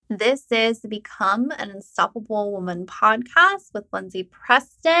This is the Become an Unstoppable Woman podcast with Lindsay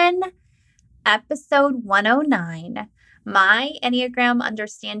Preston, episode 109, My Enneagram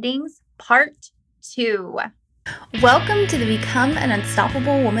Understandings, part 2. Welcome to the Become an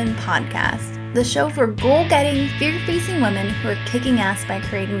Unstoppable Woman podcast, the show for goal-getting, fear-facing women who are kicking ass by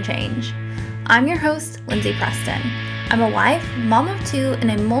creating change. I'm your host, Lindsay Preston. I'm a wife, mom of two,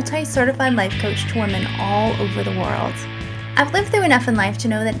 and a multi-certified life coach to women all over the world. I've lived through enough in life to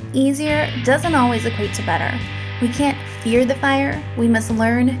know that easier doesn't always equate to better. We can't fear the fire, we must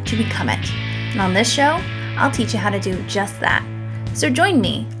learn to become it. And on this show, I'll teach you how to do just that. So join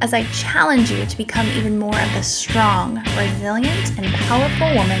me as I challenge you to become even more of the strong, resilient, and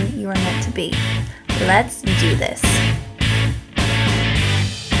powerful woman you are meant to be. Let's do this.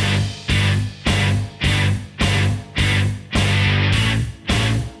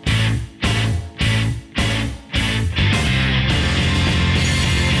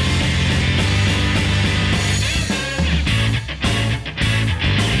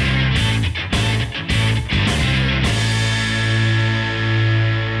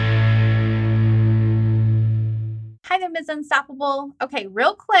 Hi there, Ms. Unstoppable. Okay,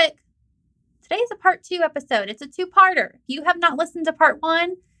 real quick. Today's a part 2 episode. It's a 2-parter. If you have not listened to part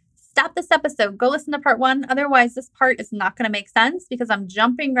 1, stop this episode. Go listen to part 1. Otherwise, this part is not going to make sense because I'm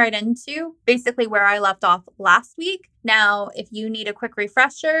jumping right into basically where I left off last week. Now, if you need a quick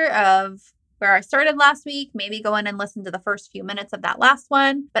refresher of where I started last week, maybe go in and listen to the first few minutes of that last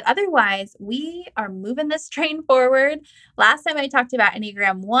one. But otherwise, we are moving this train forward. Last time I talked about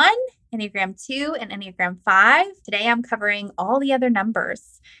Enneagram 1, Enneagram 2, and Enneagram 5. Today I'm covering all the other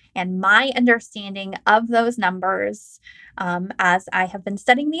numbers and my understanding of those numbers as I have been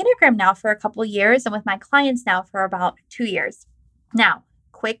studying the Enneagram now for a couple of years and with my clients now for about 2 years. Now,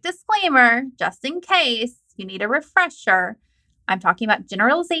 quick disclaimer, just in case you need a refresher, I'm talking about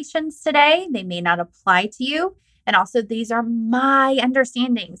generalizations today. They may not apply to you. And also, these are my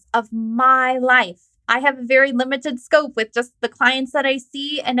understandings of my life. I have a very limited scope with just the clients that I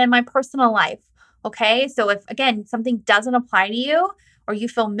see and in my personal life. Okay. So if, again, something doesn't apply to you or you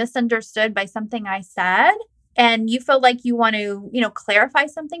feel misunderstood by something I said and you feel like you want to, clarify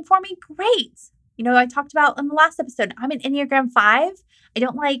something for me, great. I talked about in the last episode, I'm an Enneagram 5. I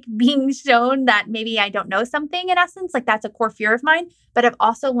don't like being shown that maybe I don't know something in essence, like that's a core fear of mine, but I've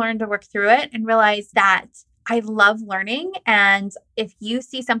also learned to work through it and realize that I love learning. And if you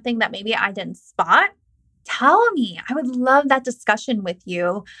see something that maybe I didn't spot, tell me. I would love that discussion with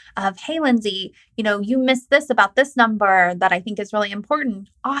you of, hey, Lindsay, you missed this about this number that I think is really important.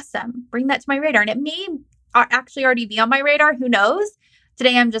 Awesome. Bring that to my radar. And it may actually already be on my radar. Who knows?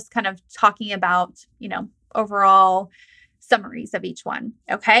 Today, I'm just kind of talking about, overall summaries of each one.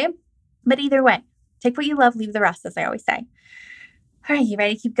 Okay. But either way, take what you love, leave the rest, as I always say. All right. You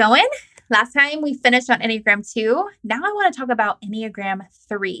ready to keep going? Last time we finished on Enneagram 2. Now I want to talk about Enneagram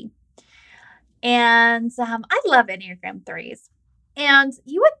 3. And I love Enneagram 3s. And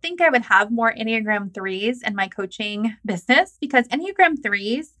you would think I would have more Enneagram 3s in my coaching business because Enneagram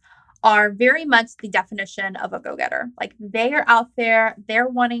 3s are very much the definition of a go-getter. Like they are out there, they're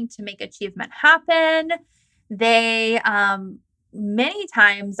wanting to make achievement happen. They many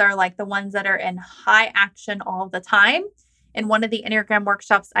times are like the ones that are in high action all the time. In one of the Enneagram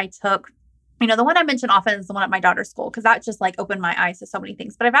workshops I took, the one I mention often is the one at my daughter's school because that just like opened my eyes to so many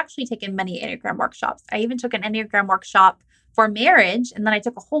things. But I've actually taken many Enneagram workshops. I even took an Enneagram workshop for marriage. And then I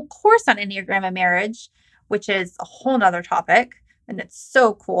took a whole course on Enneagram and marriage, which is a whole nother topic. And it's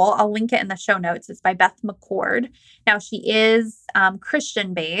so cool. I'll link it in the show notes. It's by Beth McCord. Now, she is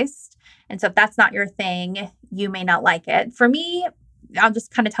Christian-based. And so if that's not your thing, you may not like it. For me, I'll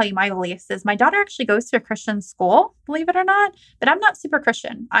just kind of tell you my beliefs is my daughter actually goes to a Christian school, believe it or not, but I'm not super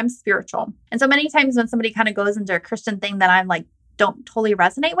Christian. I'm spiritual. And so many times when somebody kind of goes into a Christian thing that I'm like, don't totally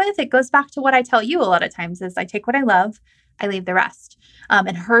resonate with, it goes back to what I tell you a lot of times is I take what I love, I leave the rest.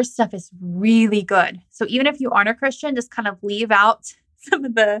 And her stuff is really good. So even if you aren't a Christian, just kind of leave out some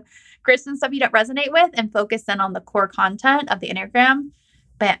of the Christian stuff you don't resonate with and focus in on the core content of the Enneagram.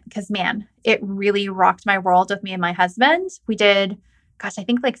 But because man, it really rocked my world with me and my husband. We did, I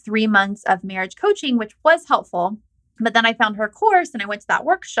think like 3 months of marriage coaching, which was helpful. But then I found her course and I went to that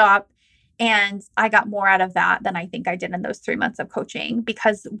workshop and I got more out of that than I think I did in those 3 months of coaching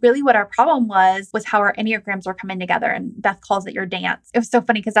because really what our problem was how our Enneagrams were coming together. And Beth calls it your dance. It was so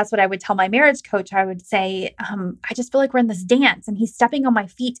funny because that's what I would tell my marriage coach. I would say, I just feel like we're in this dance and he's stepping on my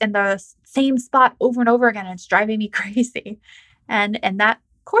feet in the same spot over and over again. And it's driving me crazy. And that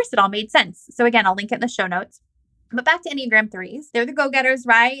course, it all made sense. So again, I'll link it in the show notes. But back to Enneagram 3s. They're the go-getters,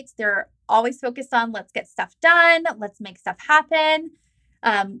 right? They're always focused on let's get stuff done. Let's make stuff happen.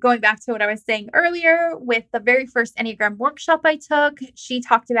 Going back to what I was saying earlier with the very first Enneagram workshop I took, she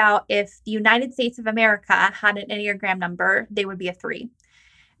talked about if the United States of America had an Enneagram number, they would be a 3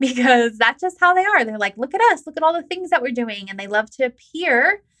 because that's just how they are. They're like, look at us, look at all the things that we're doing. And they love to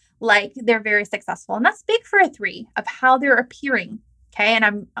appear like they're very successful. And that's big for a 3 of how they're appearing. Okay. And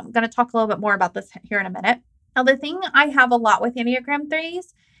I'm going to talk a little bit more about this here in a minute. Now, the thing I have a lot with Enneagram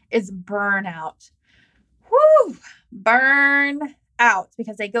 3s is burnout. Whoo, burn out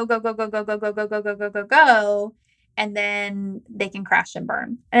because they go, and then they can crash and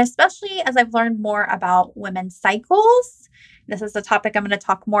burn. And especially as I've learned more about women's cycles, this is a topic I'm going to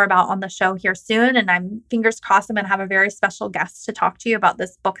talk more about on the show here soon. And I'm fingers crossed, I'm going to have a very special guest to talk to you about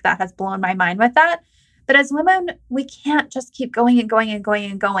this book that has blown my mind with that. But as women, we can't just keep going and going and going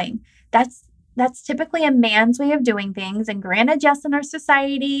and going. That's typically a man's way of doing things. And granted, yes, in our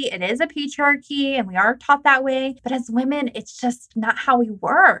society, it is a patriarchy and we are taught that way. But as women, it's just not how we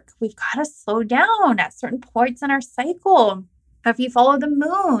work. We've got to slow down at certain points in our cycle. If you follow the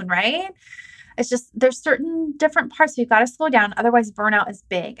moon, right? It's just, there's certain different parts we've got to slow down. Otherwise, burnout is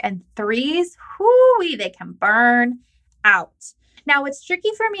big. And 3s, whoo-wee, they can burn out. Now, what's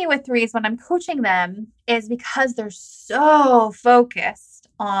tricky for me with 3s when I'm coaching them is because they're so focused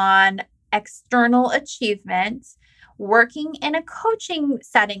on external achievements, working in a coaching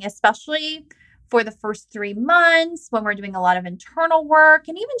setting, especially for the first 3 months when we're doing a lot of internal work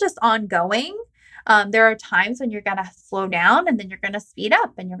and even just ongoing. There are times when you're going to slow down and then you're going to speed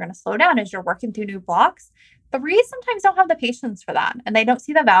up and you're going to slow down as you're working through new blocks. 3s sometimes don't have the patience for that and they don't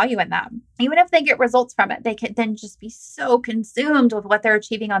see the value in that. Even if they get results from it, they can then just be so consumed with what they're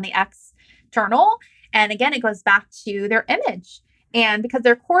achieving on the external. And again, it goes back to their image. And because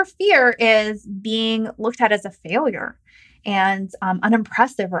their core fear is being looked at as a failure and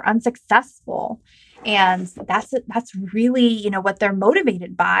unimpressive or unsuccessful. And that's really, what they're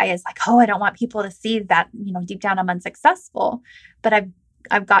motivated by is like, oh, I don't want people to see that, deep down I'm unsuccessful. But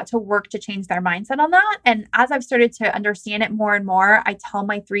I've got to work to change their mindset on that. And as I've started to understand it more and more, I tell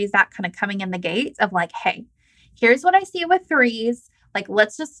my 3s that kind of coming in the gates of like, hey, here's what I see with 3s. Like,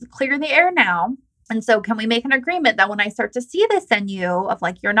 let's just clear the air now. And so can we make an agreement that when I start to see this in you of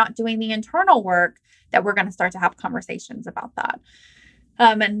like, you're not doing the internal work, that we're going to start to have conversations about that.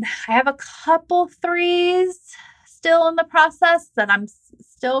 And I have a couple 3s still in the process that I'm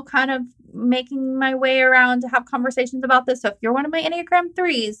still kind of making my way around to have conversations about this. So if you're one of my Enneagram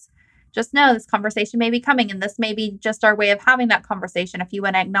 3s, just know this conversation may be coming and this may be just our way of having that conversation. If you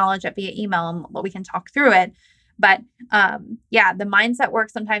want to acknowledge it via email and we can talk through it. But the mindset work,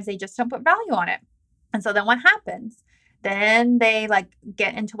 sometimes they just don't put value on it. And so then what happens? Then they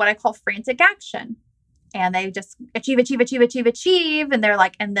get into what I call frantic action. And they just achieve. And they're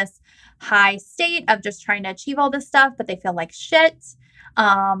like in this high state of just trying to achieve all this stuff, but they feel like shit.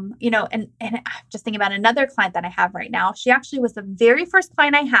 And I'm just thinking about another client that I have right now. She actually was the very first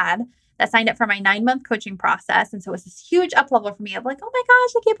client I had that signed up for my 9-month coaching process. And so it was this huge up level for me of like, oh my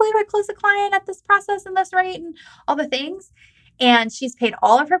gosh, I can't believe I closed a client at this process and this rate and all the things. And she's paid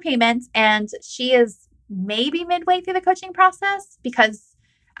all of her payments and she is maybe midway through the coaching process because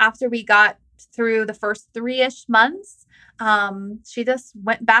after we got through the first 3-ish months, she just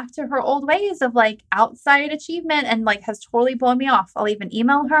went back to her old ways of like outside achievement and like has totally blown me off. I'll even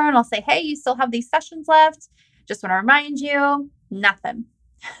email her and I'll say, hey, you still have these sessions left. Just want to remind you, nothing.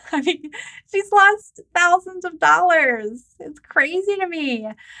 I mean, she's lost thousands of dollars. It's crazy to me.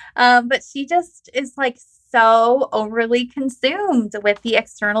 But she just is like so overly consumed with the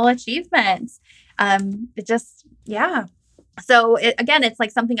external achievements. So it's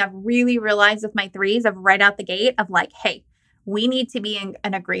like something I've really realized with my 3s of right out the gate of like, hey, we need to be in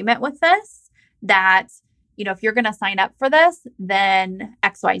an agreement with this that, if you're going to sign up for this, then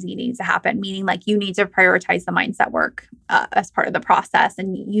XYZ needs to happen, meaning like you need to prioritize the mindset work as part of the process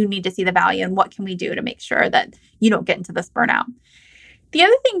and you need to see the value and what can we do to make sure that you don't get into this burnout. The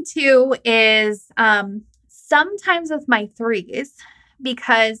other thing too is sometimes with my 3s,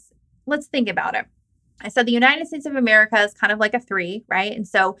 because let's think about it. I said the United States of America is kind of like a 3, right? And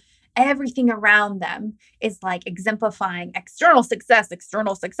so everything around them is like exemplifying external success.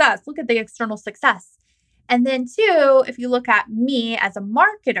 Look at the external success. And then 2, if you look at me as a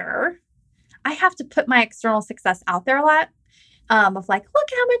marketer, I have to put my external success out there a lot of like, look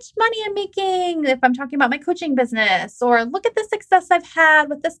how much money I'm making if I'm talking about my coaching business, or look at the success I've had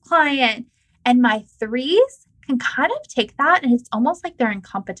with this client. And my 3s can kind of take that and it's almost like they're in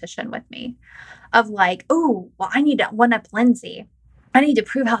competition with me of like, oh, well, I need to one-up Lindsay. I need to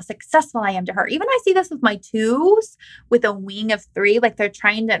prove how successful I am to her. Even I see this with my 2s with a wing of 3, like they're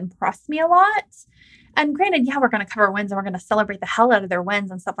trying to impress me a lot. And granted, yeah, we're going to cover wins and we're going to celebrate the hell out of their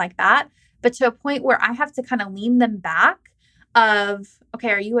wins and stuff like that. But to a point where I have to kind of lean them back of, okay,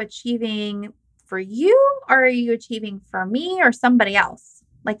 are you achieving for you or are you achieving for me or somebody else?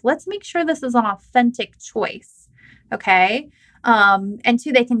 Like, let's make sure this is an authentic choice. Okay. And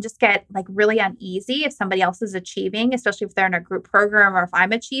two, they can just get like really uneasy if somebody else is achieving, especially if they're in a group program or if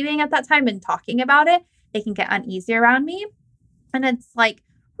I'm achieving at that time and talking about it, they can get uneasy around me. And it's like,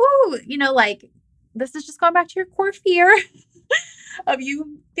 whoo, like this is just going back to your core fear of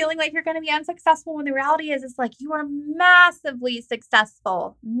you feeling like you're going to be unsuccessful when the reality is it's like you are massively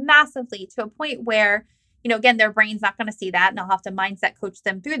successful, massively to a point where, again, their brain's not going to see that and I'll have to mindset coach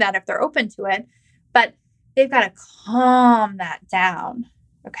them through that if they're open to it. But they've got to calm that down.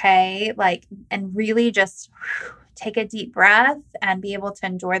 Okay. Like, and really just take a deep breath and be able to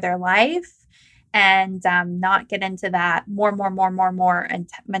enjoy their life and not get into that more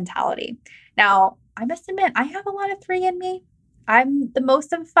mentality. Now, I must admit, I have a lot of 3 in me. I'm the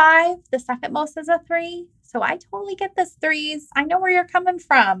most of 5. The second most is a 3. So I totally get this 3s. I know where you're coming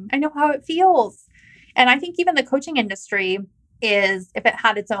from. I know how it feels. And I think even the coaching industry is, if it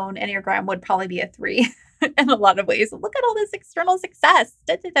had its own Enneagram, would probably be a 3 in a lot of ways. Look at all this external success.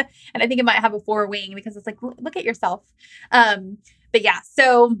 Da, da, da. And I think it might have a 4 wing because it's like, look at yourself. But yeah,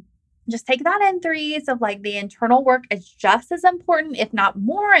 so just take that in 3s of like the internal work is just as important, if not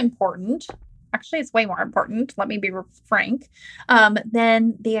more important. Actually, it's way more important. Let me be frank,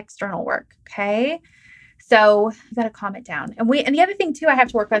 than the external work. Okay. So you got to calm it down. And the other thing too, I have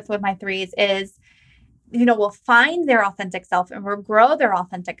to work with my 3s is, we'll find their authentic self and we'll grow their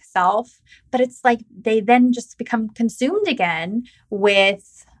authentic self, but it's like they then just become consumed again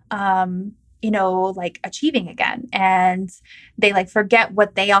with, like achieving again. And they like forget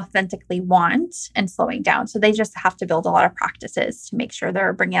what they authentically want and slowing down. So they just have to build a lot of practices to make sure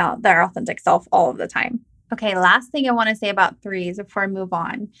they're bringing out their authentic self all of the time. Okay. Last thing I want to say about 3s before I move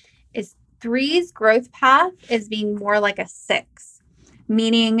on is 3's growth path is being more like a 6,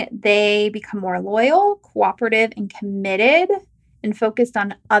 meaning they become more loyal, cooperative, and committed and focused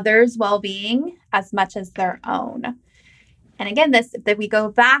on others' well-being as much as their own. And again, that we go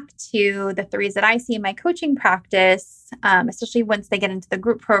back to the 3s that I see in my coaching practice, especially once they get into the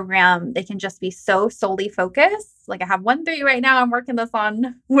group program, they can just be so solely focused. Like I have 1 3 right now I'm working this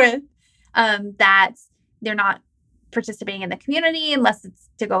on with, that they're not participating in the community unless it's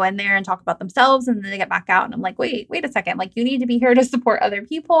to go in there and talk about themselves. And then they get back out and I'm like, wait a second. Like you need to be here to support other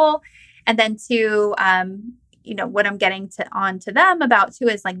people. And then to, what I'm getting on to them about too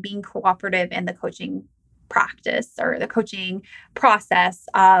is like being cooperative in the coaching practice or the coaching process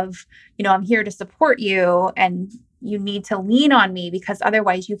of, I'm here to support you and you need to lean on me because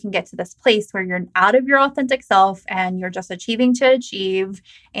otherwise you can get to this place where you're out of your authentic self and you're just achieving to achieve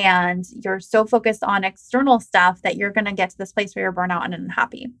and you're so focused on external stuff that you're going to get to this place where you're burnt out and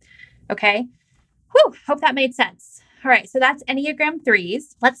unhappy. Okay. Whew, hope that made sense. All right. So that's Enneagram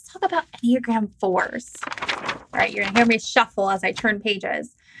 3s. Let's talk about Enneagram 4s. All right. You're going to hear me shuffle as I turn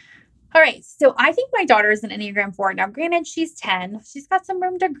pages. All right. So I think my daughter is an Enneagram 4. Now, granted, she's 10. She's got some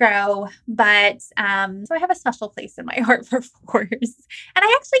room to grow, but so I have a special place in my heart for 4s. And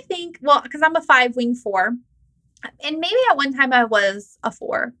I actually think, because I'm a 5 wing 4, and maybe at one time I was a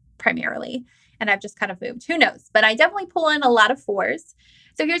 4 primarily, and I've just kind of moved. Who knows? But I definitely pull in a lot of 4s.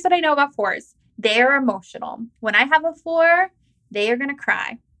 So here's what I know about 4s. They're emotional. When I have a 4, they are going to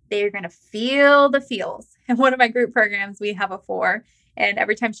cry. They are going to feel the feels. In one of my group programs, we have a 4. And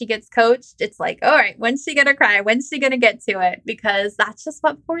every time she gets coached, it's like, all right, when's she going to cry? When's she going to get to it? Because that's just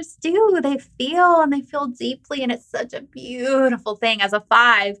what 4s do. They feel and they feel deeply. And it's such a beautiful thing. As a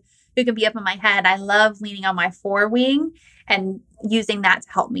 5 who can be up in my head, I love leaning on my 4 wing and using that to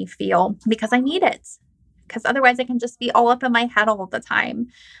help me feel because I need it. Because otherwise I can just be all up in my head all the time.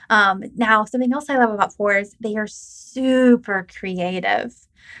 Now, something else I love about 4s, they are super creative.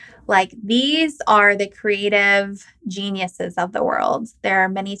 Like these are the creative geniuses of the world. They're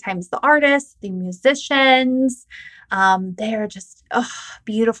many times the artists, the musicians. They're just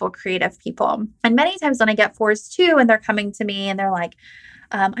beautiful, creative people. And many times when I get 4s too, and they're coming to me and they're like,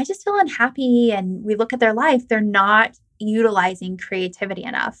 I just feel unhappy. And we look at their life, they're not utilizing creativity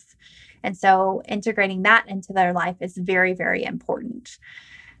enough. And so integrating that into their life is very, very important.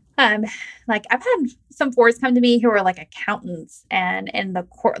 Like I've had some 4s come to me who are like accountants and in the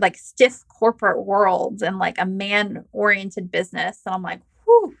like stiff corporate world and like a man-oriented business. And I'm like,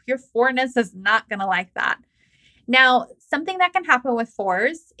 whew, your 4ness is not going to like that. Now, something that can happen with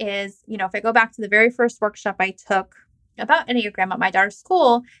 4s is, if I go back to the very first workshop I took about Enneagram at my daughter's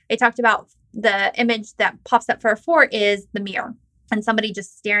school, they talked about the image that pops up for a 4 is the mirror and somebody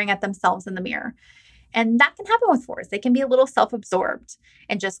just staring at themselves in the mirror. And that can happen with fours. They can be a little self-absorbed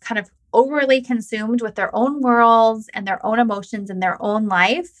and just kind of overly consumed with their own worlds and their own emotions in their own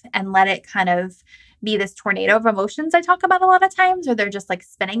life and let it kind of be this tornado of emotions I talk about a lot of times, or they're just like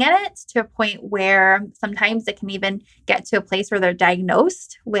spinning in it to a point where sometimes it can even get to a place where they're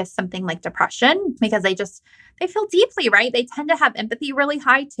diagnosed with something like depression because they feel deeply, right? They tend to have empathy really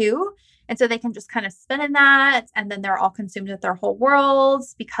high too. And so they can just kind of spin in that. And then they're all consumed with their whole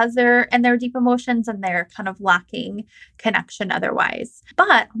worlds because they're in their deep emotions and they're kind of lacking connection otherwise.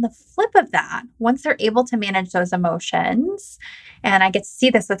 But on the flip of that, once they're able to manage those emotions, and I get to see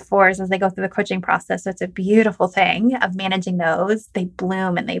this with fours as they go through the coaching process. So it's a beautiful thing of managing those. They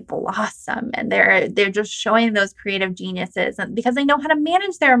bloom and they blossom and they're just showing those creative geniuses and because they know how to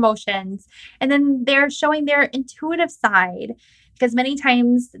manage their emotions. And then they're showing their intuitive side because many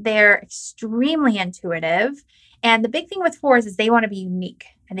times they're extremely intuitive. And the big thing with fours is they want to be unique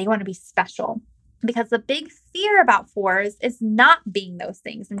and they want to be special. Because the big fear about fours is not being those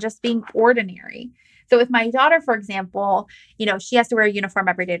things and just being ordinary. So with my daughter, for example, she has to wear a uniform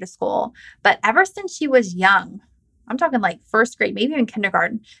every day to school. But ever since she was young, I'm talking like first grade, maybe even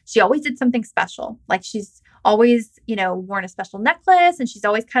kindergarten, she always did something special. Like she's always, worn a special necklace and she's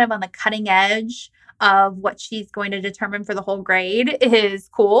always kind of on the cutting edge of what she's going to determine for the whole grade is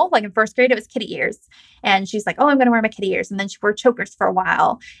cool. Like in first grade, it was kitty ears. And she's like, oh, I'm going to wear my kitty ears. And then she wore chokers for a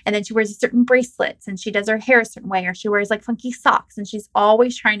while. And then she wears certain bracelets and she does her hair a certain way, or she wears like funky socks. And she's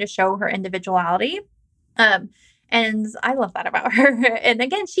always trying to show her individuality. And I love that about her. And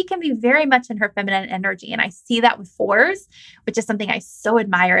again, she can be very much in her feminine energy. And I see that with fours, which is something I so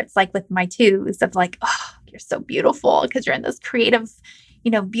admire. It's like with my twos of like, oh, you're so beautiful because you're in this creative,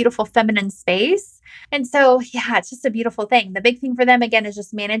 beautiful feminine space. And so, yeah, it's just a beautiful thing. The big thing for them, again, is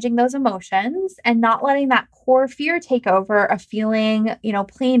just managing those emotions and not letting that core fear take over of feeling,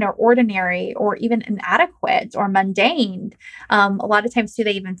 plain or ordinary or even inadequate or mundane. A lot of times, too,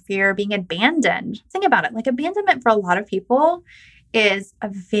 they even fear being abandoned. Think about it. Like abandonment for a lot of people is a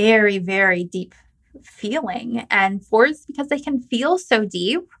very, very deep feeling. And fours, because they can feel so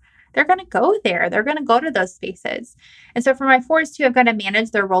deep, they're going to go there. They're going to go to those spaces. And so for my fours too, I've got to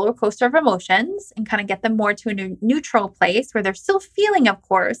manage their roller coaster of emotions and kind of get them more to a neutral place where they're still feeling, of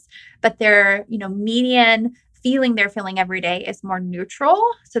course, but their, median feeling they're feeling every day is more neutral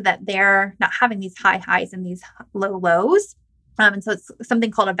so that they're not having these high highs and these low lows. And so it's something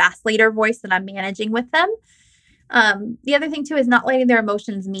called a vacillator voice that I'm managing with them. The other thing too is not letting their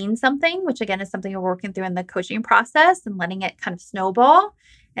emotions mean something, which again is something we're working through in the coaching process and letting it kind of snowball.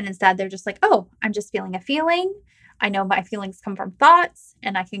 And instead they're just like, oh, I'm just feeling a feeling. I know my feelings come from thoughts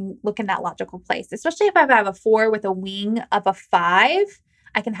and I can look in that logical place, especially if I have a 4 with a wing of a 5,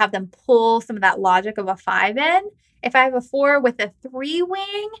 I can have them pull some of that logic of a 5 in. If I have a 4 with a 3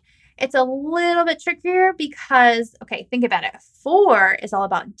 wing, it's a little bit trickier because, okay, think about it. 4 is all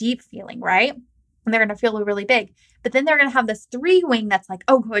about deep feeling, right? And they're going to feel really big. But then they're going to have this 3 wing that's like,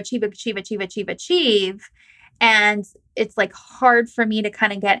 oh, go achieve, achieve, achieve, achieve, achieve. And it's like hard for me to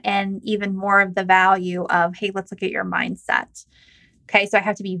kind of get in even more of the value of, hey, let's look at your mindset. Okay. So I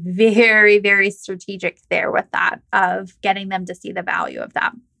have to be very, very strategic there with that of getting them to see the value of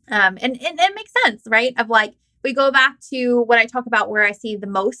that. And it makes sense, right? Of like, we go back to what I talk about where I see the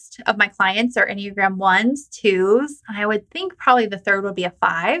most of my clients are Enneagram 1s, 2s. I would think probably the third would be a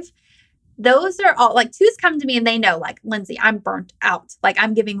 5. Those are all like 2s come to me and they know like, Lindsay, I'm burnt out. Like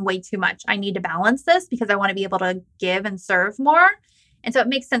I'm giving way too much. I need to balance this because I want to be able to give and serve more. And so it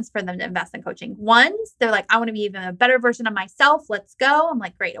makes sense for them to invest in coaching. 1s, they're like, I want to be even a better version of myself. Let's go. I'm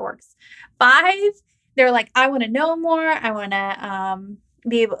like, great, it works. 5, they're like, I want to know more. I want to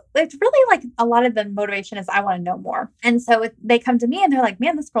be able, it's really like a lot of the motivation is I want to know more. And so they come to me and they're like,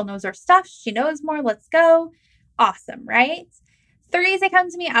 man, this girl knows her stuff. She knows more. Let's go. Awesome. Right. 3s, they come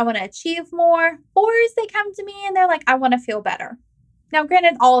to me, I want to achieve more. 4s, they come to me and they're like, I want to feel better. Now,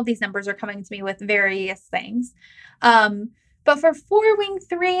 granted, all of these numbers are coming to me with various things. But for 4 wing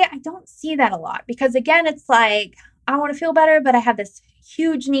 3, I don't see that a lot because again, it's like, I want to feel better, but I have this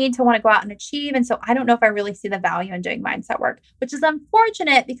huge need to want to go out and achieve. And so I don't know if I really see the value in doing mindset work, which is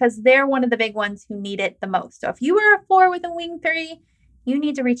unfortunate because they're one of the big ones who need it the most. So if you are a 4 with a wing 3, you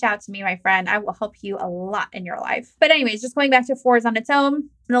need to reach out to me, my friend. I will help you a lot in your life. But anyways, just going back to 4s on its own. And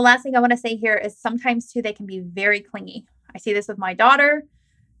the last thing I want to say here is sometimes too, they can be very clingy. I see this with my daughter.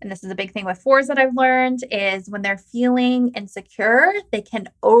 And this is a big thing with 4s that I've learned is when they're feeling insecure, they can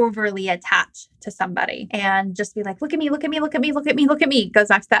overly attach to somebody and just be like, look at me, look at me, look at me, look at me, look at me. It goes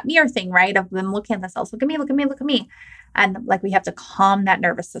back to that mirror thing, right? Of them looking at themselves. Look at me, look at me, look at me. And like, we have to calm that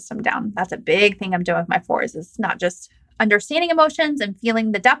nervous system down. That's a big thing I'm doing with my 4s. It's not just understanding emotions and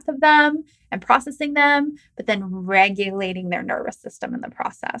feeling the depth of them and processing them, but then regulating their nervous system in the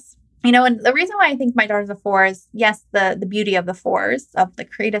process. And the reason why I think my daughter's a 4 is, yes, the beauty of the 4s, of the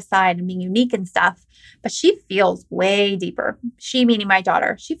creative side and being unique and stuff, but she feels way deeper. She, meaning my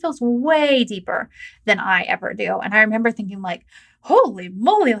daughter, she feels way deeper than I ever do. And I remember thinking like, holy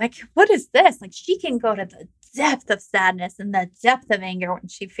moly, like, what is this? Like, she can go to the depth of sadness and the depth of anger when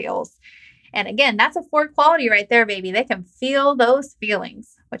she feels. And again, that's a 4 quality right there, baby. They can feel those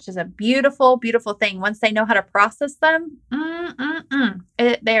feelings, which is a beautiful, beautiful thing. Once they know how to process them,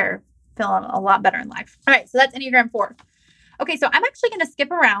 they're feeling a lot better in life. All right, so that's Enneagram 4. Okay, so I'm actually going to skip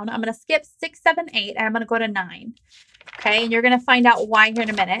around. I'm going to skip 6, 7, 8, and I'm going to go to 9. Okay, and you're going to find out why here in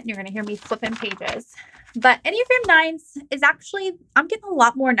a minute. And you're going to hear me flipping pages. But Enneagram 9s is actually, I'm getting a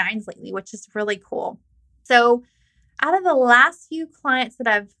lot more 9s lately, which is really cool. So out of the last few clients that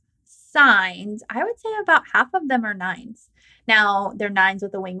I've signed, I would say about half of them are 9s. Now, they're 9s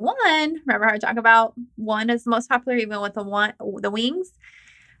with a wing 1. Remember how I talk about 1 is the most popular, even with the wings?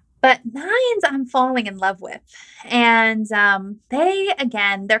 But 9s I'm falling in love with. And they're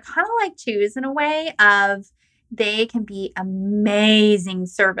kind of like 2s in a way of they can be amazing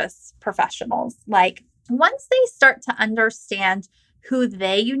service professionals. Like once they start to understand who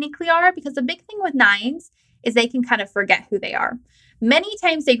they uniquely are, because the big thing with 9s is they can kind of forget who they are. Many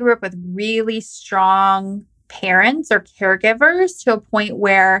times they grew up with really strong parents or caregivers to a point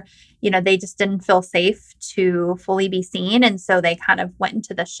where, they just didn't feel safe to fully be seen. And so they kind of went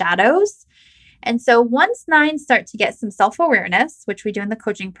into the shadows. And so once 9s start to get some self-awareness, which we do in the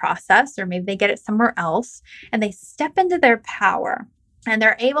coaching process, or maybe they get it somewhere else, and they step into their power and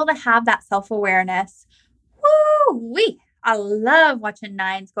they're able to have that self-awareness, woo-wee. I love watching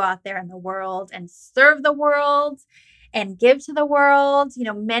 9s go out there in the world and serve the world and give to the world.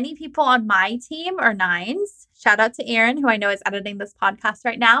 Many people on my team are 9s. Shout out to Erin, who I know is editing this podcast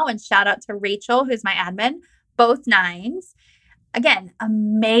right now. And shout out to Rachel, who's my admin, both 9s. Again,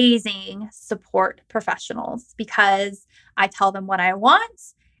 amazing support professionals because I tell them what I want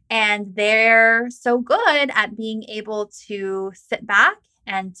and they're so good at being able to sit back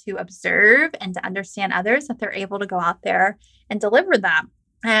and to observe and to understand others that they're able to go out there and deliver that.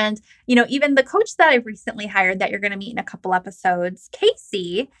 And, even the coach that I've recently hired that you're going to meet in a couple episodes,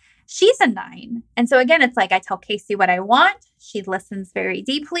 Casey, she's a 9. And so again, it's like I tell Casey what I want. She listens very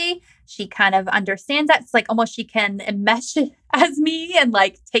deeply. She kind of understands that. It's like almost she can enmesh as me and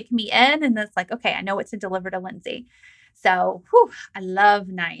like take me in. And it's like, okay, I know what to deliver to Lindsay. So I love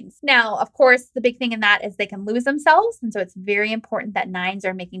 9s. Now, of course, the big thing in that is they can lose themselves. And so it's very important that 9s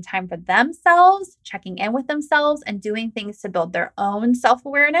are making time for themselves, checking in with themselves and doing things to build their own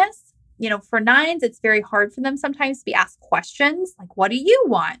self-awareness. For 9s, it's very hard for them sometimes to be asked questions like, what do you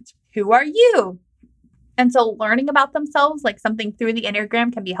want? Who are you? And so learning about themselves, like something through the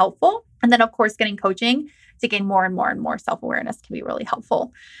Enneagram can be helpful. And then, of course, getting coaching to gain more and more and more self-awareness can be really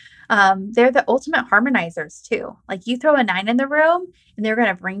helpful. They're the ultimate harmonizers too. Like you throw a 9 in the room and they're going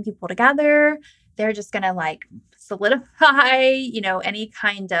to bring people together. They're just going to like solidify, any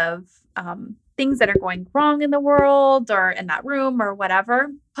kind of things that are going wrong in the world or in that room or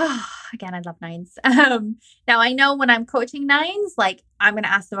whatever. Again, I love 9s. Now I know when I'm coaching 9s, like I'm going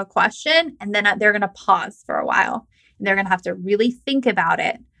to ask them a question and then they're going to pause for a while and they're going to have to really think about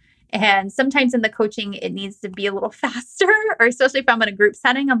it. And sometimes in the coaching, it needs to be a little faster, or especially if I'm in a group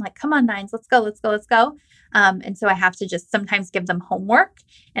setting, I'm like, come on, 9s, let's go. And so I have to just sometimes give them homework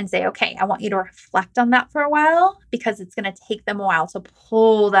and say, okay, I want you to reflect on that for a while because it's going to take them a while to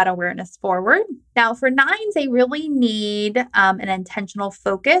pull that awareness forward. Now for 9s, they really need an intentional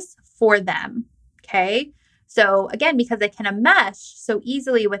focus for them. Okay. So again, because they can enmesh so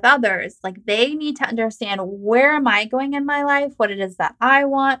easily with others, like they need to understand where am I going in my life, what it is that I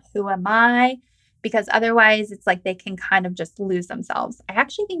want, who am I? Because otherwise it's like they can kind of just lose themselves. I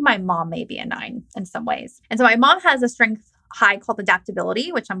actually think my mom may be a 9 in some ways. And so my mom has a strength high called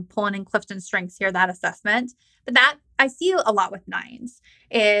adaptability, which I'm pulling in Clifton's Strengths here, that assessment. But that I see a lot with 9s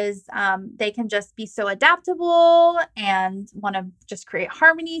is they can just be so adaptable and want to just create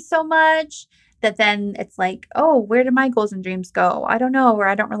harmony so much that then it's like, oh, where do my goals and dreams go? I don't know, or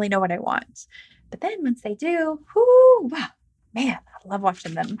I don't really know what I want. But then once they do, man, I love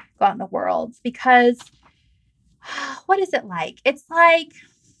watching them go out in the world because what is it like? It's like,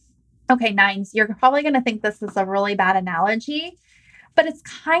 okay, 9s, you're probably going to think this is a really bad analogy, but it's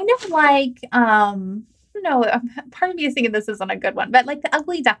kind of like, part of me is thinking this isn't a good one, but like the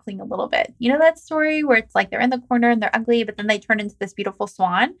ugly duckling a little bit. You know that story where it's like they're in the corner and they're ugly, but then they turn into this beautiful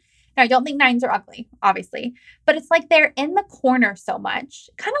swan? Now, I don't think 9s are ugly, obviously, but it's like they're in the corner so much.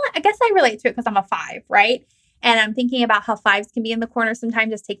 Kind of like, I guess I relate to it because I'm a 5, right? And I'm thinking about how 5s can be in the corner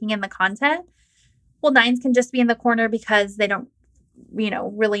sometimes just taking in the content. Well, 9s can just be in the corner because they don't,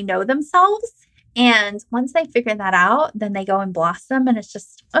 really know themselves. And once they figure that out, then they go and blossom. And it's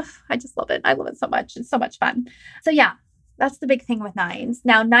just, I just love it. I love it so much. It's so much fun. So yeah, that's the big thing with 9s.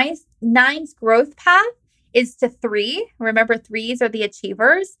 Now, 9's growth path is to 3. Remember, 3s are the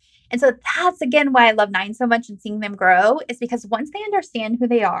achievers. And so that's, again, why I love 9 so much and seeing them grow is because once they understand who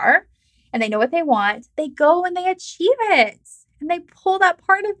they are and they know what they want, they go and they achieve it and they pull that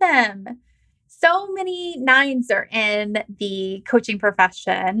part of them. So many 9s are in the coaching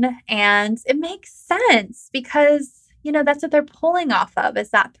profession, and it makes sense because, that's what they're pulling off of is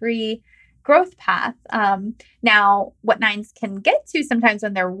that 3 growth path. Now, what 9s can get to sometimes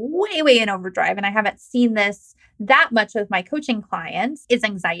when they're way, way in overdrive, and I haven't seen this that much with my coaching clients, is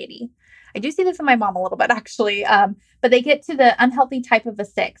anxiety. I do see this in my mom a little bit, actually. But they get to the unhealthy type of a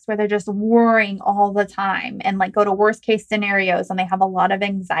 6 where they're just worrying all the time and like go to worst case scenarios and they have a lot of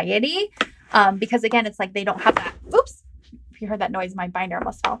anxiety. Because again, it's like they don't have that. Oops, if you heard that noise, my binder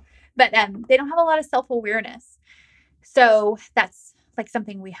almost fell. But they don't have a lot of self-awareness. So that's like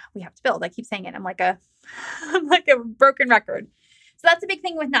something we have to build. I keep saying it. I'm like a broken record. So that's a big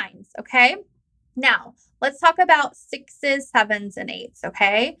thing with 9s. Okay. Now let's talk about 6s, 7s, and 8s.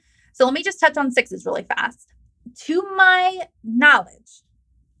 Okay. So let me just touch on 6s really fast. To my knowledge,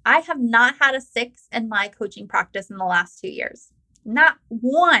 I have not had a 6 in my coaching practice in the last 2 years. Not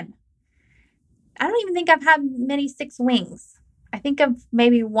one. I don't even think I've had many 6 wings. I think of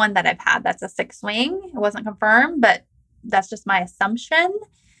maybe one that I've had that's a 6 wing. It wasn't confirmed, but that's just my assumption.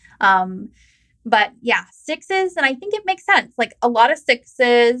 But yeah, 6s, and I think it makes sense. Like a lot of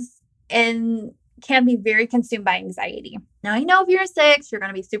 6s can be very consumed by anxiety. Now, I know if you're a 6, you're going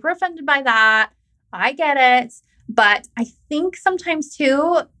to be super offended by that. I get it. But I think sometimes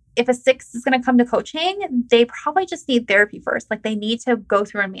too, if a 6 is going to come to coaching, they probably just need therapy first. Like they need to go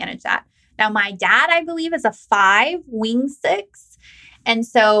through and manage that. Now, my dad, I believe, is a 5 wing 6. And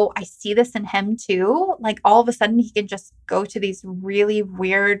so I see this in him too. Like all of a sudden he can just go to these really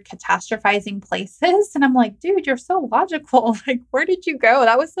weird catastrophizing places. And I'm like, dude, you're so logical. Like, where did you go?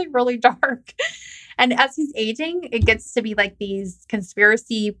 That was like really dark. And as he's aging, it gets to be like these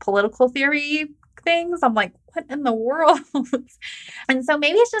conspiracy political theory things. I'm like, what in the world? And so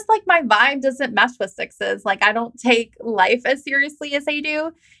maybe it's just like my vibe doesn't mesh with 6s. Like I don't take life as seriously as they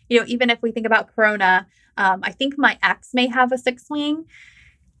do. Even if we think about Corona, I think my ex may have a 6 wing.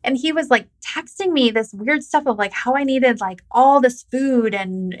 And he was like texting me this weird stuff of like how I needed like all this food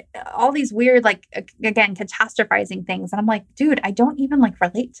and all these weird, like, again, catastrophizing things. And I'm like, dude, I don't even like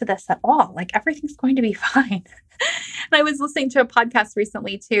relate to this at all. Like everything's going to be fine. And I was listening to a podcast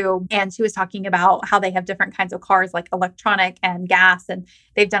recently too, and she was talking about how they have different kinds of cars, like electronic and gas, and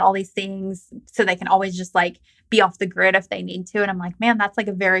they've done all these things so they can always just like be off the grid if they need to. And I'm like, man, that's like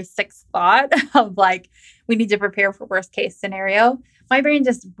a very 6 thought of like, we need to prepare for worst case scenario. My brain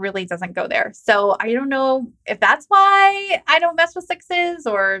just really doesn't go there. So I don't know if that's why I don't mess with 6s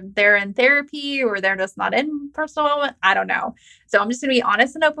or they're in therapy or they're just not in personal development. I don't know. So I'm just going to be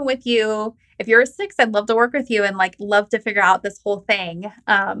honest and open with you. If you're a 6, I'd love to work with you and like love to figure out this whole thing.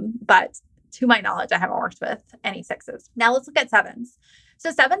 But to my knowledge, I haven't worked with any 6s. Now let's look at 7s. So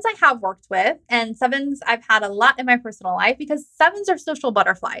 7s I have worked with, and 7s I've had a lot in my personal life because 7s are social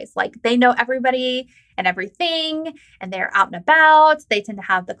butterflies. Like they know everybody and everything, and they're out and about. They tend to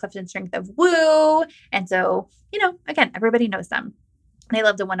have the Clifton strength of woo. And so, again, everybody knows them. They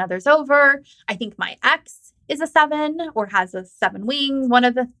love to win others over. I think my ex is a 7 or has a 7 wings, one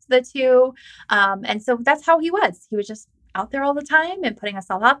of the two. And so that's how he was. He was just out there all the time and putting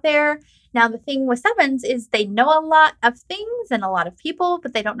himself out there. Now, the thing with 7s is they know a lot of things and a lot of people,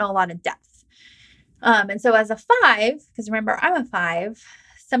 but they don't know a lot of depth. And so as a 5, because remember, I'm a 5,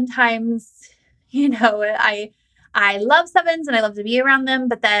 sometimes, I love 7s and I love to be around them,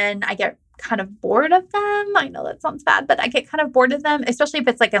 but then I get kind of bored of them. I know that sounds bad, but I get kind of bored of them, especially if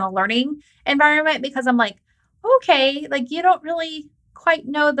it's like in a learning environment, because I'm like, okay, like you don't really quite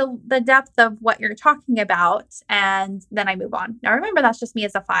know the depth of what you're talking about. And then I move on. Now, remember, that's just me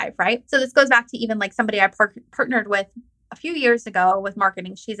as a 5, right? So this goes back to even like somebody I partnered with a few years ago with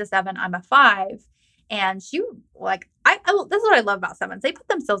marketing. She's a 7, I'm a 5. And she like, this is what I love about 7s. They put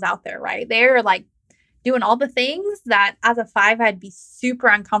themselves out there, right? They're like doing all the things that as a 5, I'd be super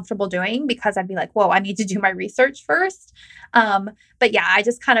uncomfortable doing because I'd be like, whoa, I need to do my research first. But yeah, I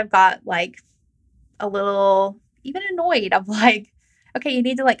just kind of got like a little even annoyed of like, okay, you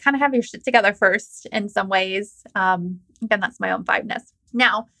need to like kind of have your shit together first in some ways. Again, that's my own 5-ness.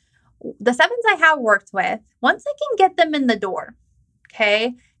 Now, the 7s I have worked with, once I can get them in the door,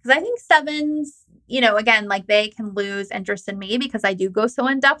 okay? Because I think 7s, again, like they can lose interest in me because I do go so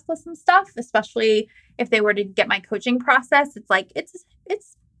in depth with some stuff, especially if they were to get my coaching process. It's like, it's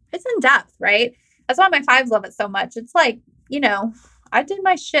in depth, right? That's why my fives love it so much. It's like, I did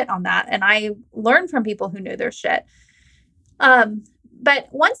my shit on that and I learned from people who knew their shit. But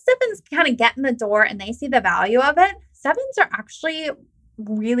once sevens kind of get in the door and they see the value of it, sevens are actually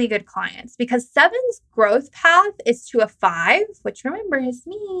really good clients because seven's growth path is to a 5, which remember is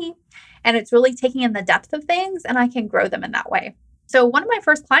me. And it's really taking in the depth of things and I can grow them in that way. So one of my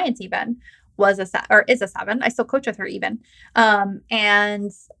first clients even is a 7. I still coach with her even.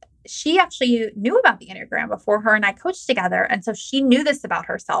 And she actually knew about the Enneagram before her and I coached together. And so she knew this about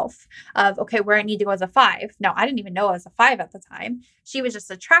herself of, okay, where I need to go as a 5. Now, I didn't even know I was a 5 at the time. She was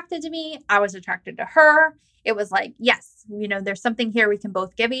just attracted to me. I was attracted to her. It was like, yes, there's something here we can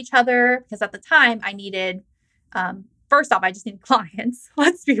both give each other. Because at the time I needed, first off, I just needed clients.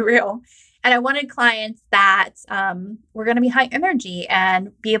 Let's be real. And I wanted clients that were going to be high energy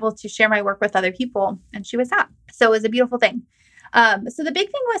and be able to share my work with other people. And she was that. So it was a beautiful thing. So the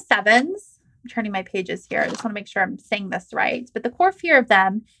big thing with sevens, I'm turning my pages here. I just want to make sure I'm saying this right. But the core fear of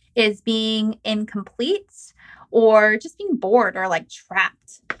them is being incomplete or just being bored or like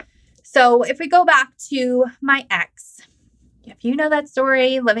trapped. So if we go back to my ex, if you know that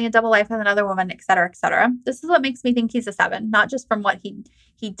story, living a double life with another woman, et cetera, this is what makes me think he's a 7, not just from what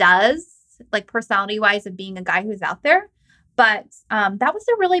he does, like personality wise of being a guy who's out there, but that was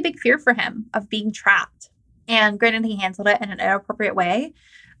a really big fear for him of being trapped. And granted, he handled it in an inappropriate way,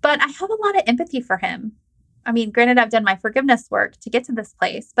 but I have a lot of empathy for him. I mean, granted, I've done my forgiveness work to get to this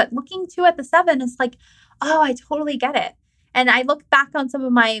place, but looking too at the 7 is like, oh, I totally get it. And I look back on some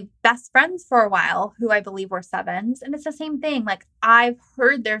of my best friends for a while who I believe were 7s. And it's the same thing. Like I've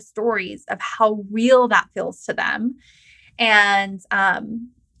heard their stories of how real that feels to them. And,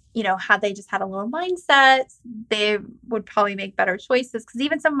 had they just had a little mindset, they would probably make better choices. Because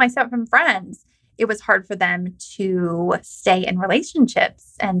even some of my 7 friends, it was hard for them to stay in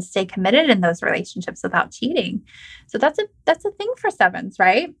relationships and stay committed in those relationships without cheating. So that's a thing for 7s,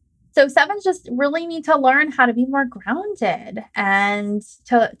 right? So 7s just really need to learn how to be more grounded and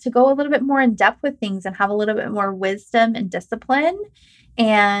to go a little bit more in depth with things and have a little bit more wisdom and discipline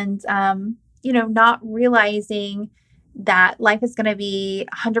and, not realizing that life is going to be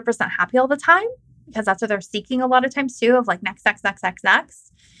 100% happy all the time because that's what they're seeking a lot of times too, of like next.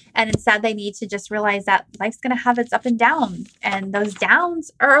 And instead they need to just realize that life's going to have its up and down and those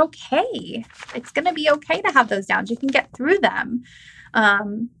downs are okay. It's going to be okay to have those downs. You can get through them.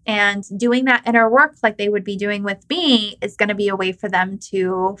 And doing that inner work like they would be doing with me is going to be a way for them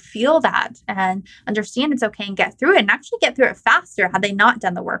to feel that and understand it's okay and get through it and actually get through it faster had they not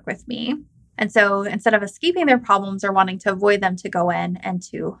done the work with me. And so instead of escaping their problems or wanting to avoid them, to go in and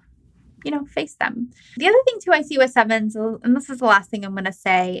to, face them. The other thing too I see with 7s, and this is the last thing I'm going to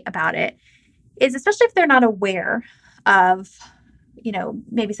say about it, is especially if they're not aware of,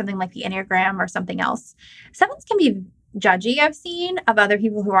 maybe something like the Enneagram or something else, 7s can be judgy, I've seen, of other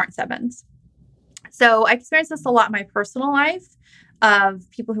people who aren't 7s. So I experienced this a lot in my personal life of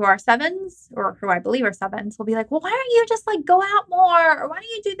people who are 7s or who I believe are 7s will be like, well, why don't you just like go out more? Or why don't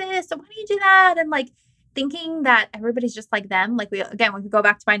you do this? Or why don't you do that? And like thinking that everybody's just like them. Like we could go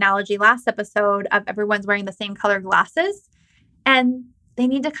back to my analogy last episode of everyone's wearing the same color glasses and they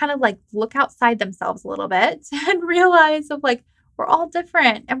need to kind of like look outside themselves a little bit and realize of like, we're all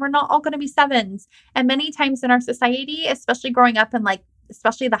different and we're not all going to be 7s. And many times in our society, especially growing up in like,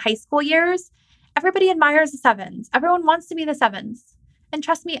 especially the high school years, everybody admires the 7s. Everyone wants to be the 7s. And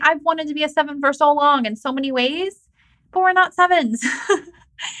trust me, I've wanted to be a 7 for so long in so many ways, but we're not 7s.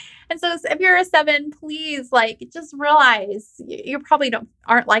 And so if you're a 7, please just realize you probably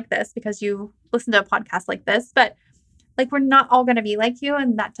aren't like this because you listen to a podcast like this, but we're not all going to be like you.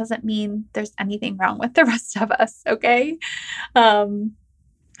 And that doesn't mean there's anything wrong with the rest of us. Okay.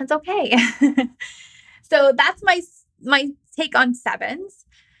 It's okay. So that's my take on 7s.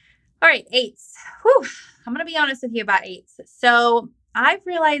 All right. 8s. Whew. I'm going to be honest with you about 8s. So I've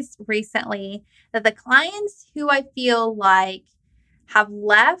realized recently that the clients who I feel like have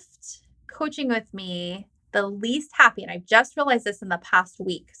left coaching with me the least happy, and I've just realized this in the past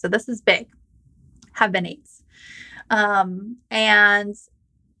week, so this is big, have been 8s. And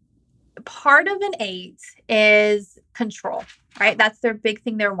part of an 8 is control, right? That's their big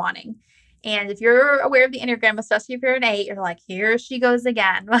thing they're wanting. And if you're aware of the Enneagram, especially if you're an 8, you're like, here she goes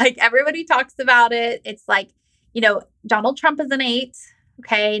again. Like everybody talks about it. It's like, Donald Trump is an 8.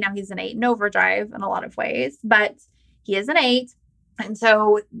 Okay. Now he's an 8 in overdrive in a lot of ways, but he is an 8. And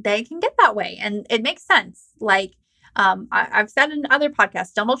so they can get that way. And it makes sense. Like, I've said in other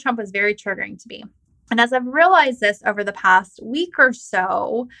podcasts, Donald Trump was very triggering to me. And as I've realized this over the past week or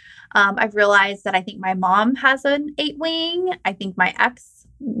so, I've realized that I think my mom has an 8 wing. I think my ex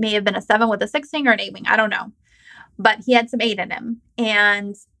may have been a 7 with a 6 wing or an 8 wing. I don't know. But he had some 8 in him.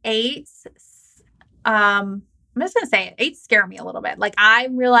 And 8s, I'm just going to say 8s scare me a little bit. Like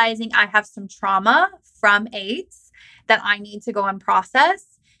I'm realizing I have some trauma from 8s that I need to go and process.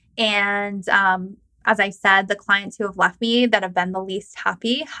 And as I said, the clients who have left me that have been the least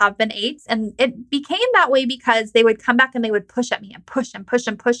happy have been 8s. And it became that way because they would come back and they would push at me and push and push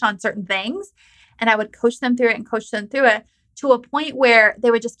and push on certain things. And I would coach them through it and coach them through it to a point where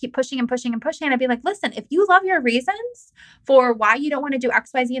they would just keep pushing and pushing and pushing. And I'd be like, listen, if you love your reasons for why you don't want to do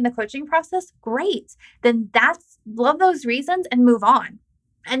XYZ in the coaching process, great. Then love those reasons and move on.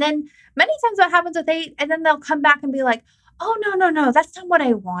 And then many times what happens with 8, and then they'll come back and be like, oh, no, that's not what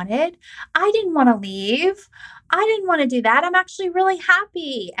I wanted. I didn't want to leave. I didn't want to do that. I'm actually really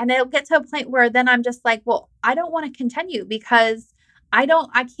happy. And it'll get to a point where then I'm just like, well, I don't want to continue because I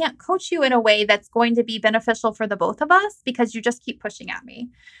can't coach you in a way that's going to be beneficial for the both of us because you just keep pushing at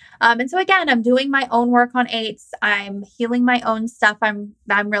me. And so again, I'm doing my own work on 8s. I'm healing my own stuff I'm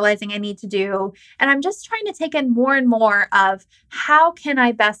realizing I need to do. And I'm just trying to take in more and more of how can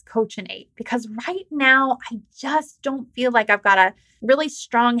I best coach an 8? Because right now, I just don't feel like I've got a really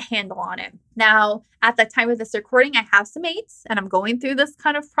strong handle on it. Now, at the time of this recording, I have some 8s and I'm going through this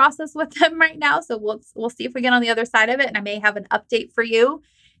kind of process with them right now. So we'll see if we get on the other side of it. And I may have an update for you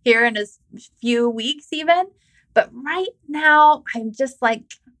here in a few weeks even. But right now, I'm just like,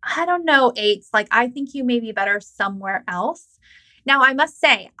 I don't know, 8s. Like, I think you may be better somewhere else. Now, I must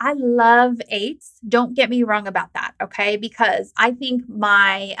say, I love 8s. Don't get me wrong about that, okay? Because I think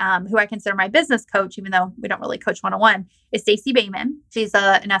my, who I consider my business coach, even though we don't really coach one-on-one, is Stacey Bayman. She's,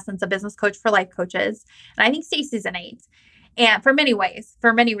 in essence, a business coach for life coaches. And I think Stacey's an 8. And for many ways,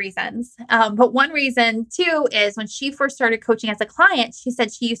 for many reasons. But one reason, too, is when she first started coaching as a client, she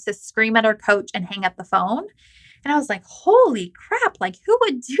said she used to scream at her coach and hang up the phone. And I was like, holy crap, like who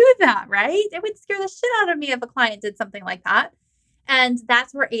would do that, right? It would scare the shit out of me if a client did something like that. And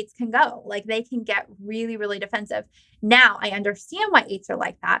that's where 8s can go. Like they can get really, really defensive. Now I understand why 8s are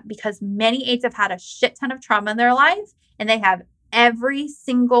like that because many 8s have had a shit ton of trauma in their life and they have every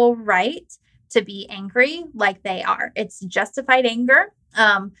single right to be angry like they are. It's justified anger.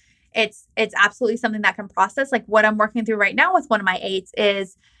 It's absolutely something that can process. Like what I'm working through right now with one of my 8s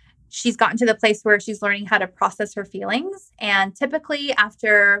is she's gotten to the place where she's learning how to process her feelings. And typically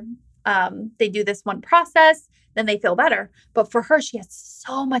after they do this one process, then they feel better. But for her, she has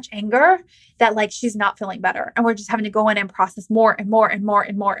so much anger that like she's not feeling better. And we're just having to go in and process more and more and more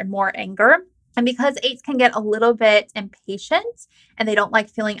and more and more anger. And because 8s can get a little bit impatient and they don't like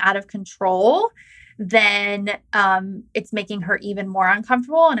feeling out of control, then it's making her even more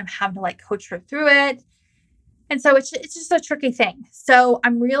uncomfortable. And I'm having to like coach her through it. And so it's just a tricky thing. So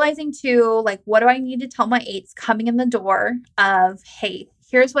I'm realizing too, like, what do I need to tell my 8s coming in the door of, hey,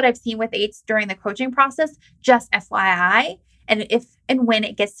 here's what I've seen with 8s during the coaching process, just FYI. And if and when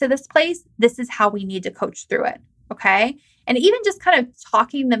it gets to this place, this is how we need to coach through it. Okay. And even just kind of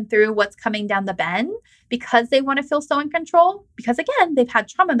talking them through what's coming down the bend because they want to feel so in control. Because again, they've had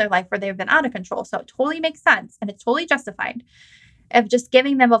trauma in their life where they've been out of control. So it totally makes sense and it's totally justified. Of just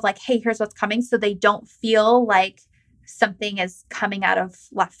giving them of like, hey, here's what's coming so they don't feel like something is coming out of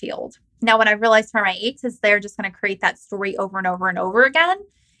left field. Now, what I realized for my 8s is they're just going to create that story over and over and over again.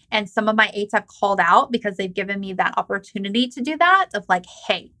 And some of my 8s I've called out because they've given me that opportunity to do that of like,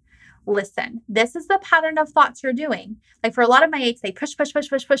 hey, listen, this is the pattern of thoughts you're doing. Like for a lot of my 8s, they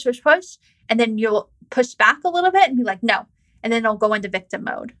push. And then you'll push back a little bit and be like, no. And then it'll go into victim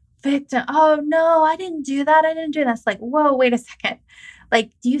mode. Victim. Oh no, I didn't do that. It's like, whoa, wait a second. Like,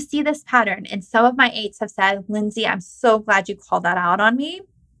 do you see this pattern? And some of my 8s have said, Lindsay, I'm so glad you called that out on me.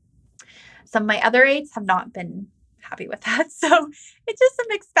 Some of my other 8s have not been happy with that. So it's just a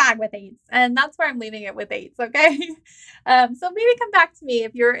mixed bag with 8s. And that's where I'm leaving it with 8s. Okay. So maybe come back to me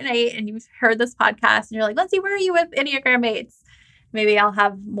if you're an 8 and you've heard this podcast and you're like, Lindsay, where are you with Enneagram 8s? Maybe I'll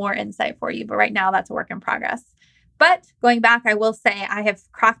have more insight for you. But right now that's a work in progress. But going back, I will say I have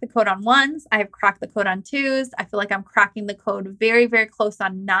cracked the code on 1s. I have cracked the code on 2s. I feel like I'm cracking the code very, very close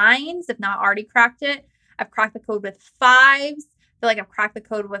on 9s, if not already cracked it. I've cracked the code with 5s. I feel like I've cracked the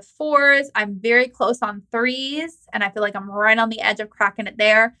code with 4s. I'm very close on 3s. And I feel like I'm right on the edge of cracking it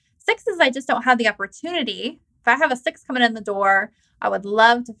there. 6s, I just don't have the opportunity. If I have a 6 coming in the door, I would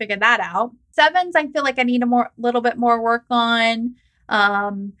love to figure that out. 7s, I feel like I need a little bit more work on.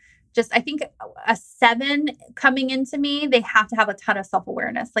 I think a 7 coming into me, they have to have a ton of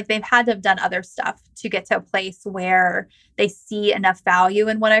self-awareness. Like they've had to have done other stuff to get to a place where they see enough value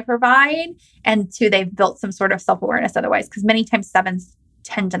in what I provide, and 2, they've built some sort of self-awareness otherwise. Because many times 7s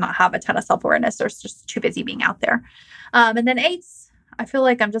tend to not have a ton of self-awareness. They're just too busy being out there. And then 8s, I feel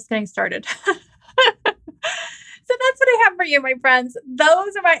like I'm just getting started. So that's what I have for you, my friends.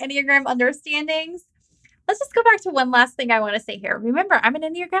 Those are my Enneagram understandings. Let's just go back to one last thing I want to say here. Remember, I'm an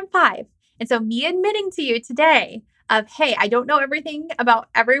Enneagram 5. And so me admitting to you today of, hey, I don't know everything about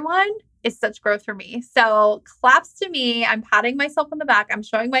everyone is such growth for me. So claps to me. I'm patting myself on the back. I'm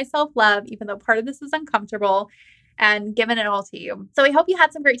showing myself love, even though part of this is uncomfortable, and giving it all to you. So I hope you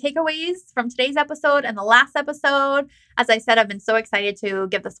had some great takeaways from today's episode and the last episode. As I said, I've been so excited to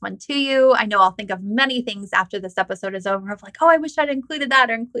give this one to you. I know I'll think of many things after this episode is over of like, oh, I wish I'd included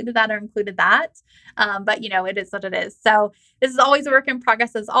that or included that or included that. But it is what it is. So this is always a work in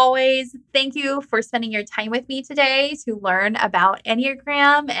progress as always. Thank you for spending your time with me today to learn about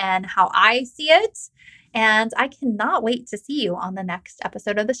Enneagram and how I see it. And I cannot wait to see you on the next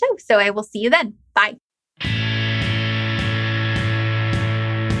episode of the show. So I will see you then. Bye.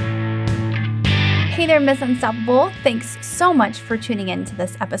 Hey there, Miss Unstoppable. Thanks so much for tuning in to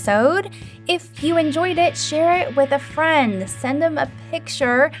this episode. If you enjoyed it, share it with a friend. Send them a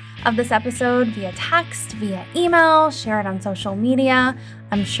picture of this episode via text, via email, share it on social media.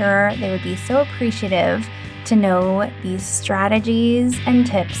 I'm sure they would be so appreciative to know these strategies and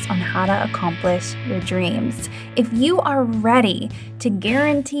tips on how to accomplish your dreams. If you are ready to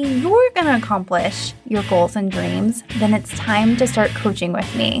guarantee you're going to accomplish your goals and dreams, then it's time to start coaching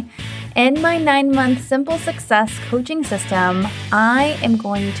with me. In my 9-month Simple Success coaching system, I am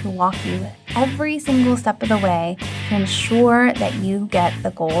going to walk you every single step of the way to ensure that you get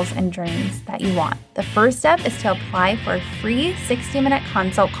the goals and dreams that you want. The first step is to apply for a free 60-minute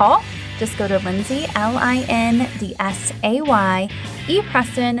consult call. Just go to Lindsay, LINDSAY,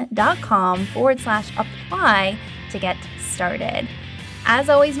 epreston.com/apply to get started. As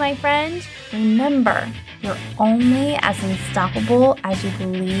always, my friend, remember, you're only as unstoppable as you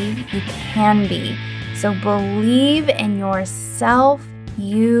believe you can be. So believe in yourself.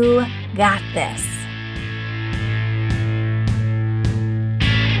 You got this.